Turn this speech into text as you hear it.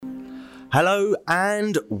Hello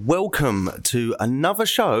and welcome to another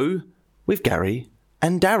show with Gary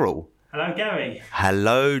and Daryl. Hello, Gary.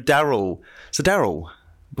 Hello, Daryl. So, Daryl,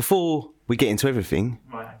 before we get into everything,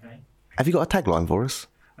 Right, okay. have you got a tagline for us?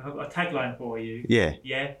 I've got a tagline for you. Yeah.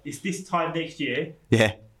 Yeah, it's this time next year.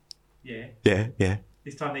 Yeah. Yeah. Yeah.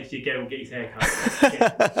 This time next year, Gary will get his hair cut.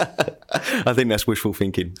 Yeah. I think that's wishful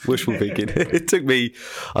thinking. It took me,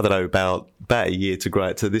 I don't know, about a year to grow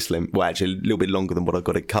it to this length. Well, actually, a little bit longer than what I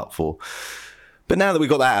got it cut for. But now that we've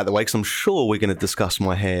got that out of the way, because I'm sure we're going to discuss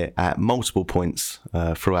my hair at multiple points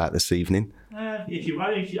throughout this evening. Only if you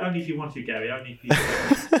want to, Gary. Only if you.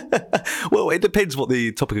 Well, it depends what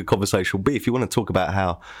the topic of conversation will be. If you want to talk about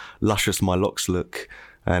how luscious my locks look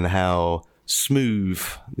and how smooth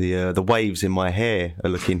the waves in my hair are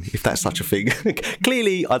looking, if that's such a thing.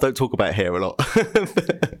 Clearly, I don't talk about hair a lot.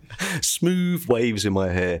 Smooth waves in my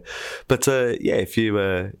hair. But yeah, if you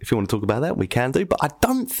want to talk about that, we can do. But I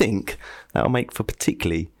don't think that'll make for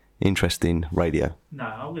particularly interesting radio. No,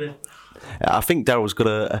 I'm gonna. I think Daryl's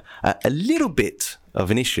got a little bit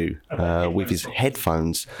of an issue with his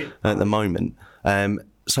headphones at the moment.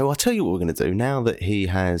 So I'll tell you what we're going to do. Now that he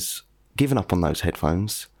has given up on those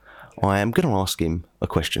headphones, I am going to ask him a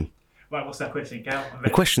question. Right, what's that question, Gal? The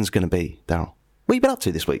question's going to be, Daryl, what have you been up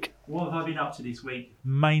to this week? What have I been up to this week?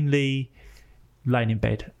 Mainly laying in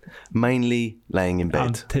bed. Mainly laying in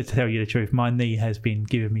bed. To tell you the truth, my knee has been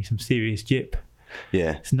giving me some serious jip.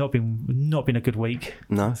 Yeah. It's not been a good week.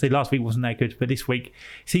 No. See, last week wasn't that good, but this week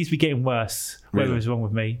it seems to be getting worse. Whatever is wrong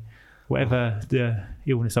with me, whatever the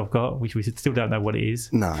illness I've got, which we still don't know what it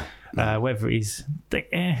is. No. Whatever it is,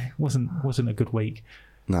 wasn't a good week.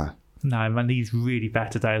 No. No, my knee's really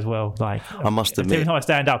bad today as well. Like, I must admit, every time I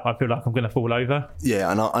stand up, I feel like I'm going to fall over.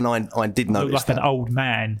 Yeah, and I did I notice look like that. an old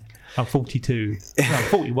man. I'm 42. No, I'm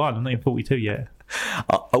 41. I'm not even 42 yet.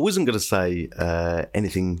 I wasn't going to say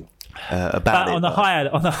anything about it. On the higher,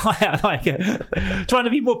 like trying to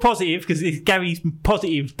be more positive because it's Gary's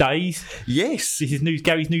positive days. Yes. This is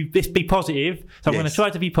Gary's new. Let's be positive. So I'm going to try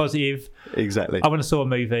to be positive. Exactly. I went and saw a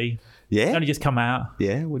movie. Yeah. It only just come out.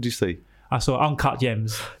 Yeah. What did you see? I saw Uncut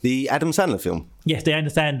Gems. The Adam Sandler film. Yes, they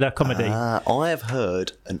understand the comedy. I have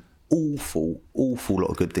heard an awful lot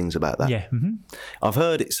of good things about that. Yeah. Mm-hmm. I've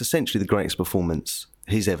heard it's essentially the greatest performance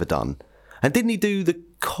he's ever done. And didn't he do The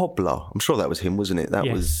Cobbler? I'm sure that was him, wasn't it? That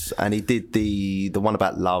was, and he did the one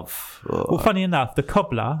about love. Well, funny enough, The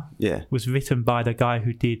Cobbler was written by the guy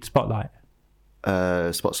who did Spotlight.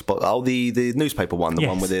 Spot. Oh, the newspaper one, the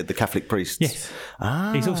one with the Catholic priests. Yes.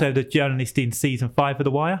 Ah. He's also the journalist in season 5 of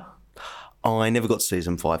The Wire. I never got to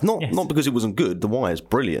season 5. Not because it wasn't good. The Wire's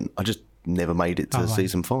brilliant. I just never made it to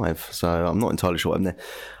season 5, so I'm not entirely sure what happened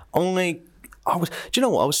there. I was. Do you know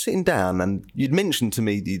what? I was sitting down and you'd mentioned to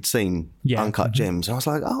me that you'd seen Uncut Gems, and I was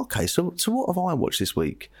like, oh, okay. So what have I watched this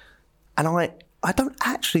week? And I don't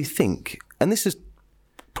actually think, and this is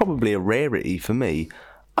probably a rarity for me,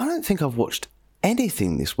 I don't think I've watched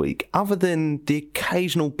anything this week other than the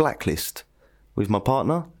occasional Blacklist with my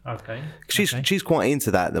partner. Okay. She's quite into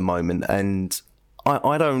that at the moment, and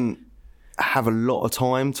I don't have a lot of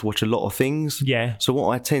time to watch a lot of things. Yeah. So what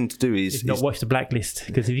I tend to do is not watch the Blacklist,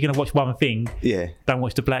 because if you're going to watch one thing, don't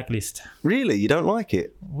watch the Blacklist. Really? You don't like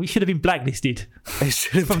it? We should have been blacklisted. It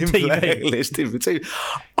should have been TV. blacklisted for TV.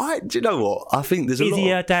 Do you know what? I think there's a lot. Is he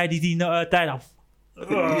her dad? Is he not her dad?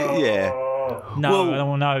 Yeah. No, I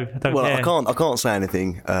don't know. I don't care. I can't say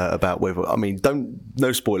anything about whether. I mean,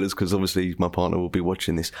 no spoilers, because obviously my partner will be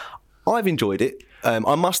watching this. I've enjoyed it.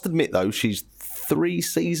 I must admit though, she's 3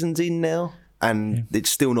 seasons in now, and it's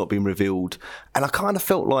still not been revealed. And I kind of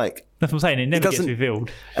felt like that's what I'm saying. It never gets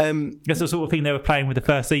revealed. That's the sort of thing they were playing with the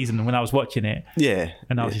first season when I was watching it. Yeah,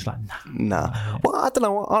 and I was just like, nah. Well, I don't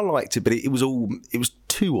know. I liked it, but it was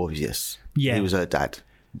too obvious. Yeah, he was her dad.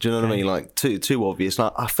 Do you know what I mean? Like too obvious.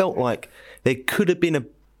 Like, I felt like there could have been a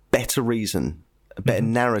better reason, a better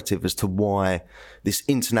narrative as to why this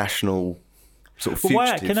international sort of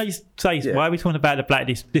fugitive. Can I just say, why are we talking about the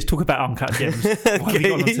Blacklist? Let's talk about Uncut Gems. Why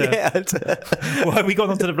have we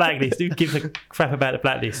gone on to the Blacklist? Who gives a crap about the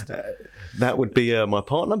Blacklist? That would be my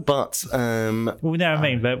partner, but well, you know what I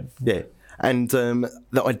mean, but yeah. And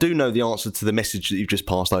that I do know the answer to the message that you've just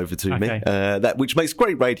passed over to me, which makes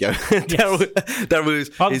great radio. Daryl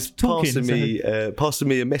is passing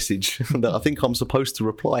me a message that I think I'm supposed to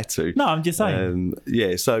reply to. No, I'm just saying.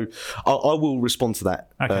 So I will respond to that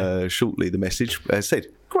shortly. The message said,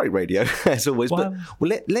 great radio as always. Well,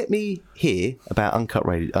 but let me hear about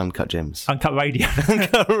Uncut Gems. Uncut Radio.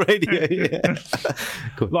 Uncut Radio. Yeah.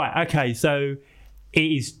 Cool. Right. Okay. So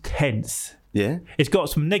it is tense. Yeah, it's got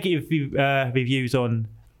some negative reviews on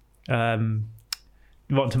Rotten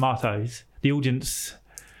Tomatoes. The audience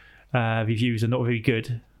reviews are not very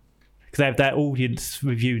good because they have that audience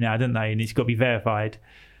review now, don't they? And it's got to be verified.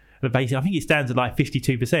 But basically, I think it stands at like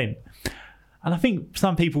 52%. And I think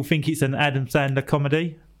some people think it's an Adam Sandler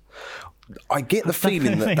comedy. I get the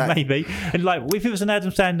feeling that maybe, and like if it was an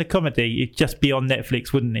Adam Sandler comedy, it'd just be on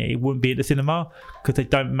Netflix, wouldn't it? It wouldn't be at the cinema because they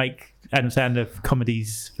don't make Adam Sandler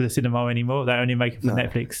comedies for the cinema anymore. They only make it for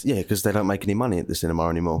Netflix. Yeah, because they don't make any money at the cinema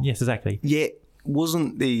anymore. Yes, exactly. Yeah,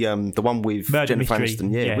 wasn't the one with Murder Jennifer Mystery,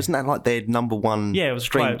 Aniston? Yeah, wasn't that like their number one? Yeah, it was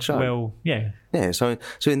streamed quite show? well. Yeah. So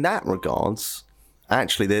in that regards.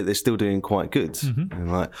 Actually, they're still doing quite good. And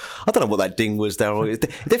like, I don't know what that ding was there. It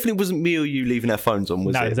definitely wasn't me or you leaving our phones on,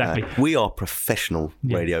 was it? No, exactly. We are professional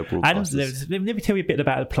radio broadcasters. Let me tell you a bit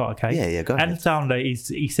about the plot, okay? Yeah, go ahead. Adam Sandler,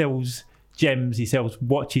 he sells gems, he sells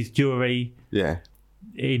watches, jewellery. Yeah.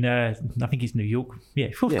 In, I think it's New York. Yeah,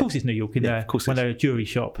 of course it's New York. In one of a jewellery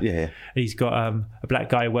shop. Yeah. And he's got a black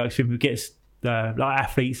guy who works for him who gets like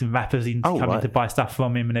athletes and rappers in coming to buy stuff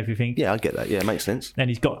from him and everything. Yeah, I get that. Yeah, it makes sense. And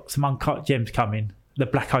he's got some uncut gems coming. The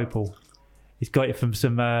black opal. He's got it from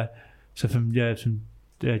some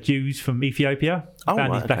Jews from Ethiopia.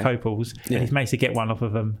 Found these black opals, and he's managed to get one off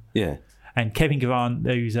of them. Yeah. And Kevin Durant,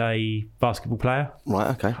 who's a basketball player.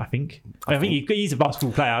 Right, okay. I think he's a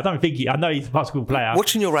basketball player. I know he's a basketball player.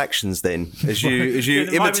 Watching your actions then, as you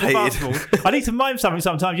imitated. I need to mime something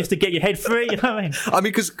sometimes just to get your head free, you know what I mean? I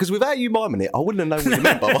mean, because without you miming it, I wouldn't have known what you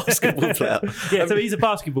meant by basketball player. Yeah, so he's a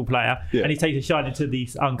basketball player, and he takes a shine into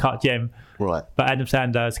this uncut gem. Right. But Adam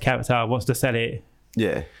Sandler's character wants to sell it.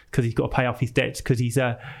 Yeah. Because he's got to pay off his debts because he's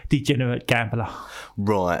a degenerate gambler.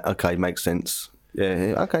 Right, okay, makes sense.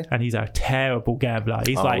 Yeah, okay. And he's a terrible gambler.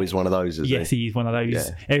 He's one of those, is he? Yes, he's one of those.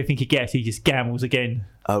 Yeah. Everything he gets, he just gambles again.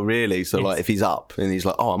 Oh, really? So, like, if he's up and he's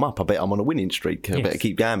like, oh, I'm up, I bet I'm on a winning streak. I better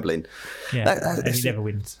keep gambling. Yeah, and he never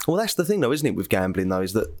wins. Well, that's the thing, though, isn't it, with gambling, though,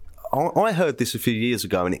 is that I heard this a few years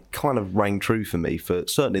ago and it kind of rang true for me for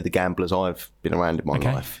certainly the gamblers I've been around in my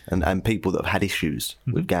life and people that have had issues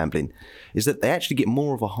with gambling, is that they actually get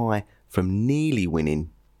more of a high from nearly winning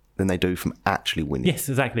than they do from actually winning. Yes,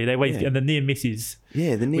 exactly. They wait, and the near misses.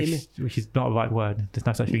 Yeah, the near miss, which is not the right word. There's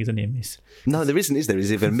no such thing as a near miss. No, there isn't, is there?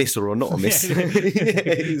 Is it a miss or not a miss?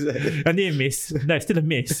 Exactly. A near miss. No, it's still a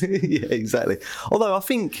miss. Yeah, exactly. Although I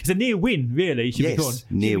think it's a near win, really. It should be called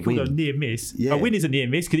near win. A near miss. Yeah. A win is a near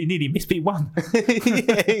miss because it nearly missed, but it won.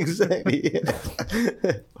 Yeah, exactly. Yeah.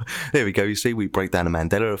 There we go. You see, we break down a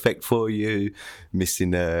Mandela effect for you.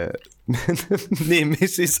 Missing near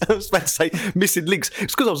misses. I was about to say missing links.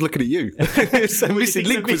 It's because I was looking at you. So missing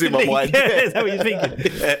link was in my mind. Yeah, that's how you're thinking.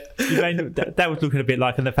 That was looking a bit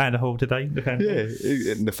like a Nafander Hall today. Nafander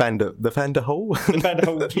Hall? Nafander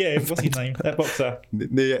Hall, yeah, what's his name? That boxer.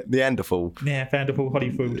 Neanderthal. Yeah, Vanderpool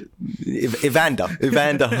Holyfield. Evander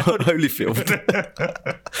Holyfield.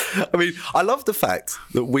 I mean, I love the fact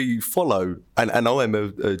that we follow, and I am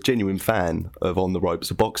a genuine fan of On the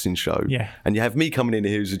Ropes, a boxing show. Yeah. And you have me coming in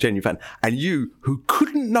here who's a genuine fan, and you who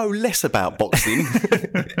couldn't know less about boxing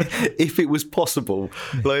if it was possible.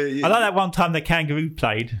 Like, I like that one time the kangaroo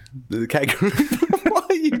played. The kangaroo?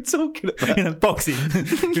 What are you talking about? In boxing.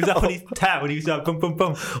 He was up on his towel and he was like, boom, boom,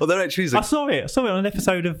 boom. Oh, there actually is I saw it on an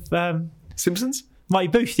episode of Simpsons? Mighty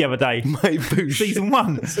Boosh the other day. Mighty Boosh. Season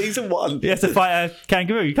 1. Season 1. He has to fight a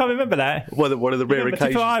kangaroo. You can't remember that? One of the rare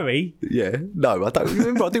occasions. Tipperary? Yeah. No, I don't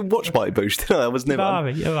remember. I didn't watch Mighty Boosh, did I? I was never.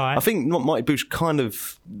 Tipperary, all right. I think Mighty Boosh kind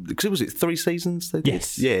of, because was it 3 seasons they did?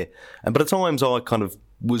 Yes. Yeah. And by the times I kind of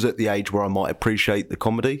was at the age where I might appreciate the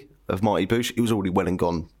comedy of Mighty Boosh, it was already well and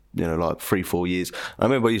gone. You know, like 3-4 years. I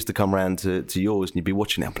remember I used to come round to yours and you'd be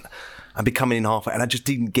watching it. I'd be coming in half, and I just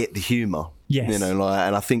didn't get the humour. Yes. You know, like,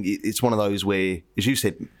 and I think it's one of those where, as you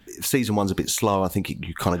said, if season 1's a bit slow, I think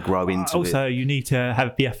you kind of grow into it. Also, you need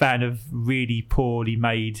to be a fan of really poorly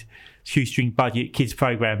made shoestring budget kids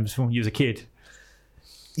programs from when you was a kid.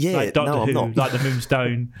 Yeah, like Doctor Who, I'm not. like the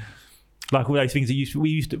Moonstone. Like all those things that we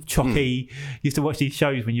used to Chucky. Used to watch these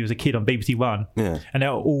shows when you was a kid on BBC One. Yeah. And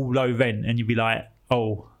they're all low rent, and you'd be like,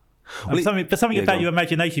 oh. Well, something about your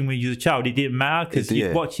imagination when you was a child, it didn't matter because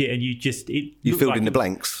you'd watch it and you filled like in the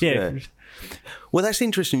blanks. Yeah. Well, that's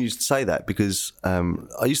interesting you used to say that because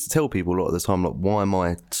I used to tell people a lot of the time, like, why am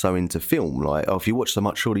I so into film? Like, if you watch so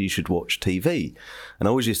much, surely you should watch TV. And I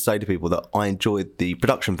always used to say to people that I enjoyed the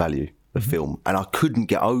production value of film, and I couldn't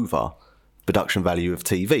get over production value of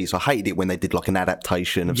TV. So I hated it when they did like an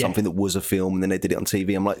adaptation of something that was a film and then they did it on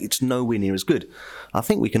TV. I'm like, it's nowhere near as good. I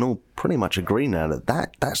think we can all pretty much agree now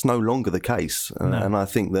that that's no longer the case. No. And I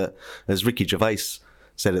think that, as Ricky Gervais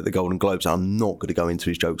said at the Golden Globes, I'm not going to go into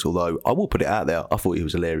his jokes, although I will put it out there, I thought he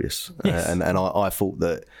was hilarious. Yes. And I thought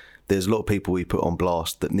that there's a lot of people he put on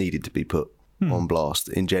blast that needed to be put on blast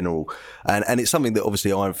in general, and it's something that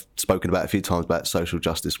obviously I've spoken about a few times about social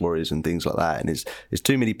justice warriors and things like that. And it's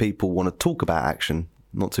too many people want to talk about action,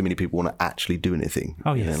 not too many people want to actually do anything.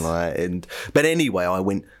 Oh yes. But anyway, I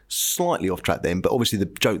went slightly off track then. But obviously, the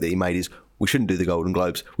joke that he made is we shouldn't do the Golden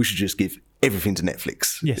Globes. We should just give everything to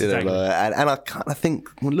Netflix. Yes, exactly. And I kind of think,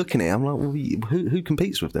 when looking at it, I'm like, well, who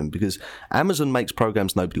competes with them? Because Amazon makes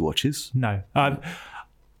programs nobody watches. No.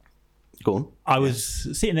 Go on. I was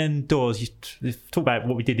sitting indoors, talk about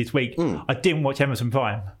what we did this week. I didn't watch Amazon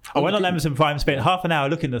Prime. I went on Amazon Prime, spent half an hour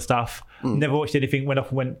looking at stuff, never watched anything, went off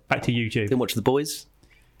and went back to YouTube. Didn't watch The Boys?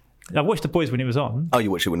 I watched The Boys when it was on. Oh,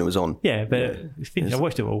 you watched it when it was on? Yeah, but I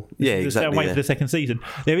watched it all. Yeah, exactly. I'm waiting for the second season.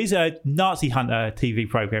 There is a Nazi Hunter TV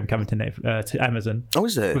program coming to Amazon. Oh,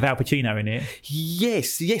 is there? With Al Pacino in it.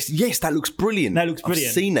 Yes. That looks brilliant. That looks brilliant.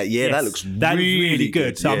 I've seen that. Yeah, yes. That looks really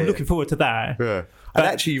good. So I'm looking forward to that. Yeah. And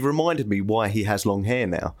actually, you reminded me why he has long hair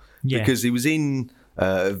now. Yeah. Because he was in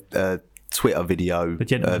a Twitter video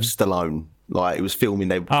of Stallone. Like, it was filming.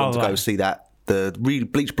 They wanted to go see that. The really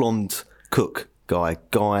bleach blonde cook guy.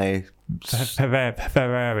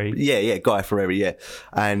 Ferrari. Yeah, Guy Ferrari, yeah.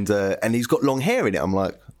 And he's got long hair in it. I'm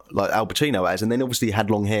like Al Pacino has. And then obviously he had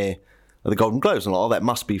long hair at the Golden Globes. I'm like, oh, that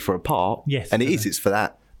must be for a part. Yes. And it is. It's for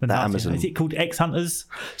that Amazon. Is it called X Hunters?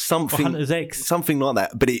 Something. Or Hunters X? Something like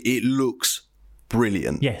that. But it looks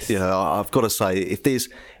brilliant. Yes. You know, I've got to say,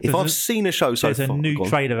 if I've seen a show so far. There's a new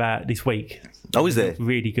trailer out this week. Oh, is there?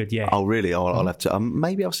 Really good, yeah. Oh, really? I'll have to.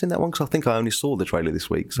 Maybe I've seen that one because I think I only saw the trailer this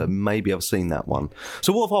week, so maybe I've seen that one.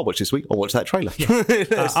 So what have I watched this week? I watched that trailer.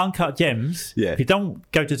 Yeah. Uncut Gems. Yeah. If you don't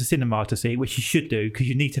go to the cinema to see it, which you should do, because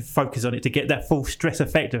you need to focus on it to get that full stress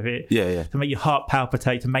effect of it. Yeah. To make your heart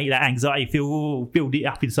palpitate, to make that anxiety build it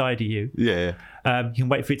up inside of you. Yeah. You can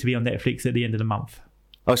wait for it to be on Netflix at the end of the month.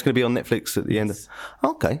 Oh, it's going to be on Netflix at the end.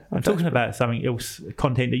 Okay. I'm talking about something else,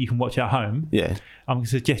 content that you can watch at home. Yeah. I'm going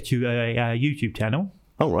to suggest you a YouTube channel.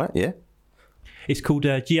 Oh, right, yeah. It's called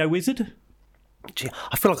GeoWizard.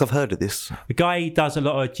 I feel like I've heard of this. The guy does a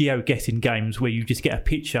lot of geo-guessing games where you just get a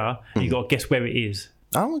picture and you've got to guess where it is.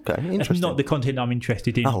 Oh, okay. Interesting. That's not the content I'm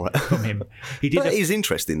interested in from him. That is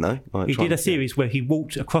interesting, though. He did a series where he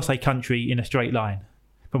walked across a country in a straight line.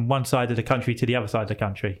 From one side of the country to the other side of the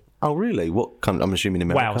country. Oh, really? What country? I'm assuming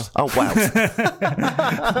America. Wales. Oh, Wales.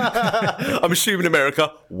 I'm assuming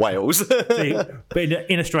America, Wales. But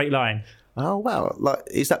in a straight line. Oh, wow. Like,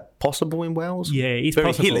 is that possible in Wales? Yeah, it's very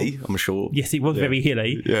possible. Hilly, I'm sure. Yes, it was very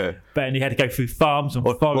hilly. Yeah. But he had to go through farms and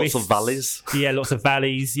forests. Lots of valleys. Yeah, lots of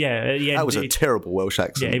valleys. Yeah. That was a terrible Welsh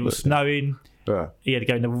accent. Yeah, it was snowing. Yeah. He had to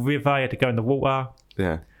go in the river, he had to go in the water.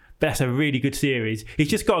 Yeah. But that's a really good series. He's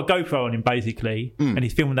just got a GoPro on him, basically, and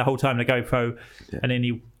he's filming the whole time the GoPro, and then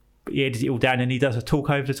he edits it all down and he does a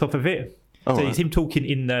talk over the top of it. So it's him talking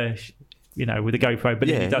in the, with the GoPro, but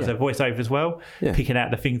then he does a voiceover as well, picking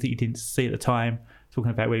out the things that you didn't see at the time,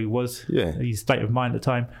 talking about where he was, his state of mind at the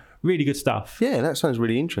time. Really good stuff. Yeah, that sounds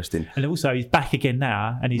really interesting. And also, he's back again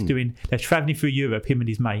now, and he's they're travelling through Europe, him and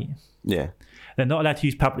his mate. Yeah. They're not allowed to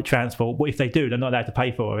use public transport, but if they do, they're not allowed to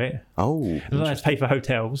pay for it. Oh. They're not allowed to pay for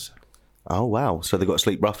hotels. Oh, wow. So they've got to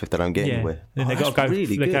sleep rough if they don't get anywhere. Then they've got to go.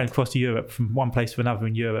 They're going across to Europe from one place to another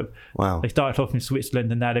in Europe. Wow. They started off in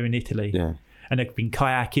Switzerland and now they're in Italy. Yeah. And they've been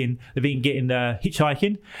kayaking. They've been getting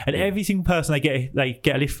hitchhiking, and every single person they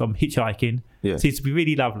get a lift from hitchhiking seems to be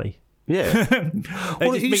really lovely. Yeah.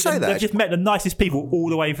 Well, you say that. They've just met the nicest people all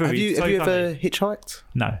the way through. Have you ever hitchhiked?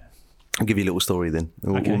 No. I'll give you a little story then.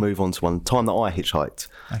 We'll move on to one time that I hitchhiked.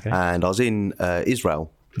 Okay. And I was in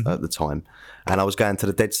Israel at the time, and I was going to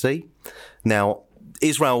the Dead Sea. Now,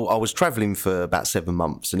 Israel, I was travelling for about 7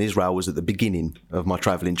 months, and Israel was at the beginning of my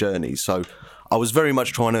travelling journey. So I was very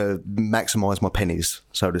much trying to maximise my pennies,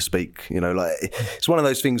 so to speak. It's one of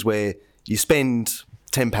those things where you spend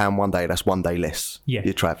 £10 one day, that's one day less. Yeah.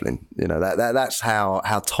 You're travelling. That's how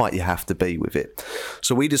tight you have to be with it.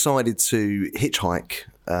 So we decided to hitchhike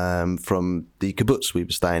from the kibbutz we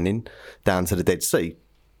were staying in down to the Dead Sea.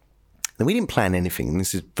 And we didn't plan anything.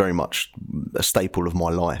 This is very much a staple of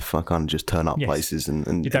my life. I kind of just turn up places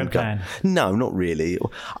and you don't plan. No, not really.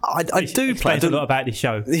 I do plan. Explains a lot about this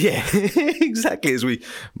show. Yeah, exactly. As we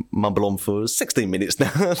mumble on for 16 minutes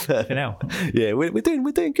now. Yeah, we're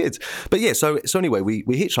doing good. But yeah, so anyway, we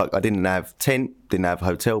hitchhiked. I didn't have tent, didn't have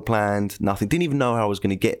hotel planned, nothing. Didn't even know how I was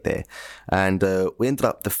going to get there. And we ended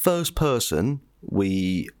up, the first person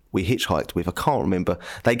we we hitchhiked with. I can't remember.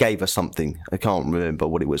 They gave us something. I can't remember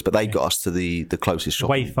what it was, but they got us to the closest shop.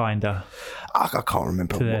 Wayfinder. I can't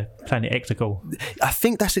remember. To the Planet Exegol. I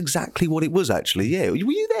think that's exactly what it was, actually. Yeah. Were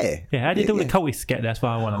you there? Yeah, how did all the cultists get there? That's what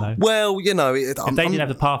I want to know. Well, if they didn't have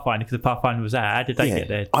the Pathfinder, because the Pathfinder was there, how did they get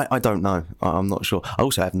there? I don't know. I'm not sure. I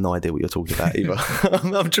also have no idea what you're talking about either.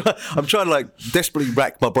 I'm trying to like desperately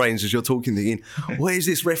rack my brains as you're talking, thinking, what is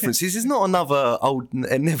this reference? This is not another old,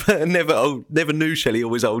 never new Shelley,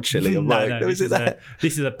 always old Shelley. I'm this is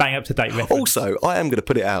a bang up to date reference. Also, I am going to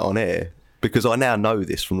put it out on air because I now know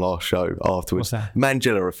this from last show afterwards. What's that?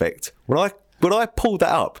 Mandela effect. When I pulled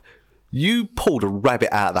that up, you pulled a rabbit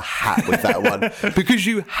out of the hat with that one because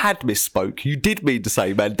you had misspoke. You did mean to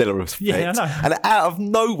say Mandela effect. Yeah, I know. And out of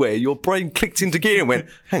nowhere, your brain clicked into gear and went,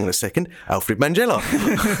 hang on a second, Alfred Mandela.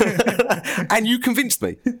 And you convinced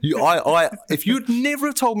me. If you'd never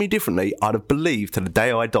have told me differently, I'd have believed to the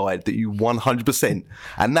day I died that you 100%.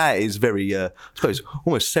 And that is very, I suppose,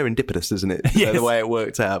 almost serendipitous, isn't it? Yes. The way it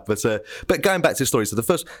worked out. But going back to the story, so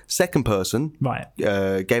the second person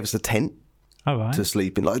gave us a tent. Oh, right. To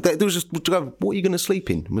sleep in. Like, there was just, what are you going to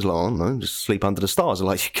sleep in? I was like, I don't know, just sleep under the stars. I'm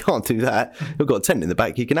like, you can't do that. You've got a tent in the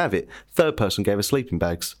back, you can have it. Third person gave us sleeping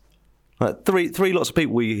bags. Like, three lots of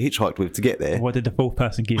people we hitchhiked with to get there. What did the fourth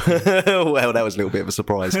person give you? Well, that was a little bit of a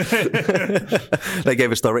surprise. They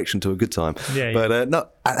gave us direction to a good time. Yeah. But no,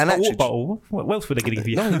 and actually, water bottle. What else were they going to give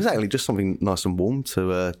you? No, exactly. Just something nice and warm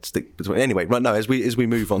to stick between. Anyway, right now, as we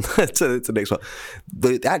move on to the next one,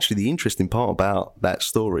 the interesting part about that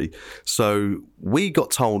story. So we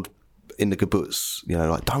got told in the kibbutz,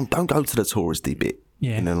 like don't go to the touristy bit.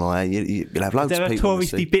 Yeah. Like you'll have loads of people. Is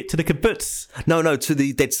there a touristy bit to the kibbutz? No, to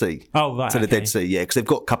the Dead Sea. Oh, right. To the Dead Sea, yeah, because they've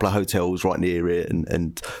got a couple of hotels right near it,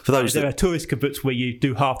 and for those. Is there a tourist kibbutz where you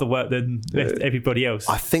do half the work than everybody else?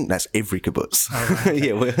 I think that's every kibbutz. Oh, right.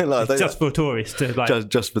 Yeah, just for tourists.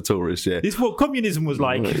 Just for tourists, yeah. This is what communism was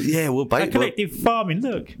like. Yeah, collective farming.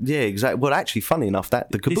 Look. Yeah, exactly. Well, actually, funny enough,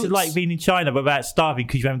 that the kibbutz. This is like being in China without starving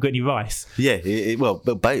because you haven't got any rice. Yeah, no.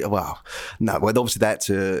 Well, obviously they had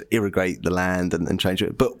to irrigate the land and change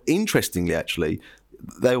it, but interestingly, actually,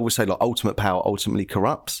 they always say like ultimate power ultimately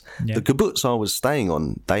corrupts. Yeah. The kibbutz I was staying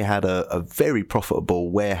on, they had a very profitable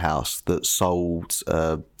warehouse that sold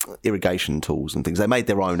irrigation tools and things. They made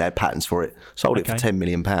their own, they had patents for it, sold it for £10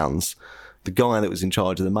 million. The guy that was in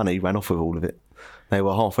charge of the money ran off with all of it. They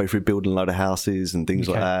were halfway through building a load of houses and things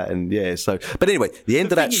like that. And yeah, so, but anyway, the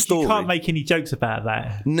end of that story. You can't make any jokes about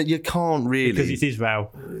that. No, you can't really. Because it's Israel.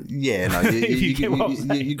 Yeah, no,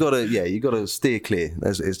 you gotta steer clear.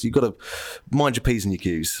 You gotta mind your P's and your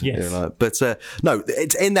Q's. Yes. But no,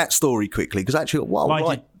 it's end that story quickly because actually,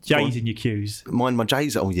 mind your J's and your Q's. Mind my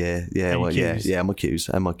J's. Oh yeah, my Q's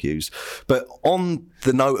and my Q's. But on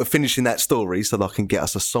the note of finishing that story, so that I can get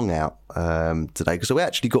us a song out today, because we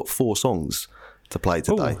actually got 4 songs to play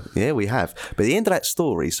today. Ooh. Yeah, we have. But at the end of that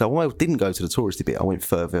story, so I didn't go to the touristy bit. I went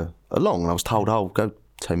further along, and I was told, go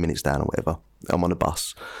 10 minutes down or whatever. I'm on a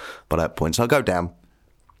bus by that point. So I go down.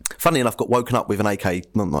 Funny enough, got woken up with an not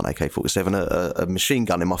AK-47, a machine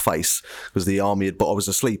gun in my face because I was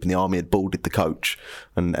asleep and the army had boarded the coach,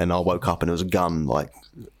 and I woke up and there was a gun like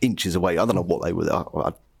inches away. I don't know what they were.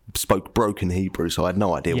 I spoke broken Hebrew, so I had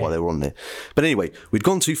no idea why they were on there. But anyway, we'd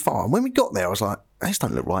gone too far, and when we got there, I was like, this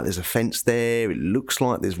don't look right. There's a fence there. It looks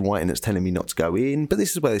like there's writing that's telling me not to go in. But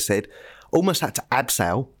this is where they said, almost had to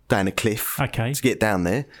abseil down a cliff to get down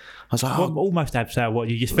there. I was like, almost abseil. What,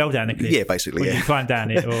 you just fell down a cliff? Yeah, basically. Or you climbed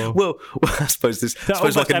down it? Or... well, I suppose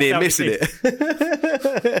like a near miss in it.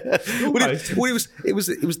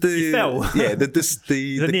 It was the you fell. Yeah, the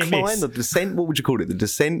climb, the descent. What would you call it? The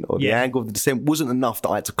descent or the angle of the descent wasn't enough that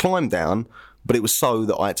I had to climb down, but it was so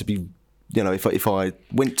that I had to be. If I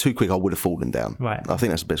went too quick, I would have fallen down. Right. I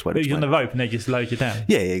think that's the best way to explain it. But you was on the rope and they just lowered you down?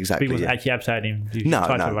 Yeah, exactly. But you wasn't actually abseiling him? No.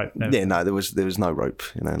 Rope? No. Yeah, no, there was no rope.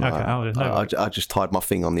 I just tied my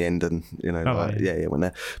thing on the end and, went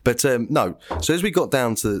there. But no, so as we got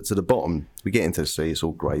down to the bottom, we get into the sea, it's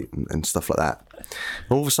all great and stuff like that.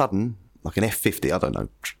 And all of a sudden, like an F-50, I don't know,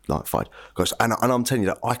 like fight, goes, and I'm telling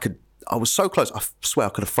you that I was so close, I swear I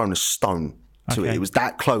could have thrown a stone to it. It was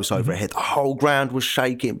that close overhead. The whole ground was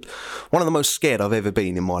shaking. One of the most scared I've ever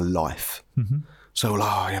been in my life. Mm-hmm. So,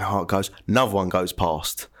 how it goes. Another one goes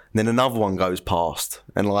past. And then another one goes past.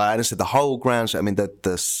 And like I said, the whole ground, I mean, I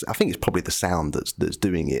think it's probably the sound that's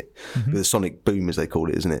doing it. Mm-hmm. The sonic boom, as they call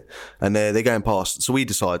it, isn't it? And they're going past. So we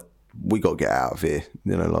decide, we got to get out of here.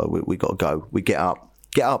 We got to go. We get up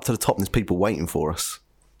to the top, and there's people waiting for us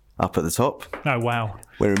up at the top. Oh, wow.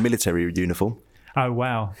 We're in military uniform. Oh,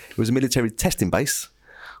 wow. It was a military testing base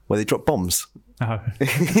where they dropped bombs. Oh.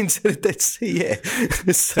 Into the Dead Sea,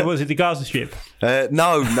 yeah. So was it the Gaza Strip?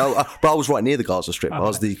 No. But I was right near the Gaza Strip. I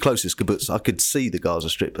was the closest kibbutz. I could see the Gaza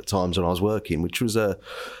Strip at times when I was working, which was that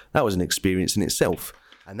was an experience in itself.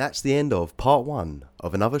 And that's the end of part 1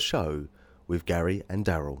 of another show with Gary and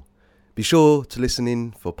Daryl. Be sure to listen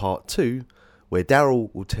in for part 2, where Daryl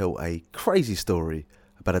will tell a crazy story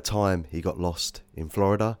about a time he got lost in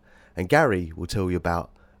Florida, and Gary will tell you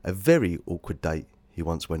about a very awkward date he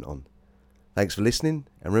once went on. Thanks for listening,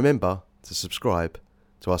 and remember to subscribe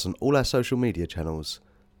to us on all our social media channels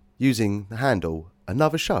using the handle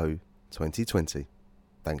Another Show 2020.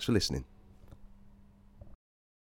 Thanks for listening.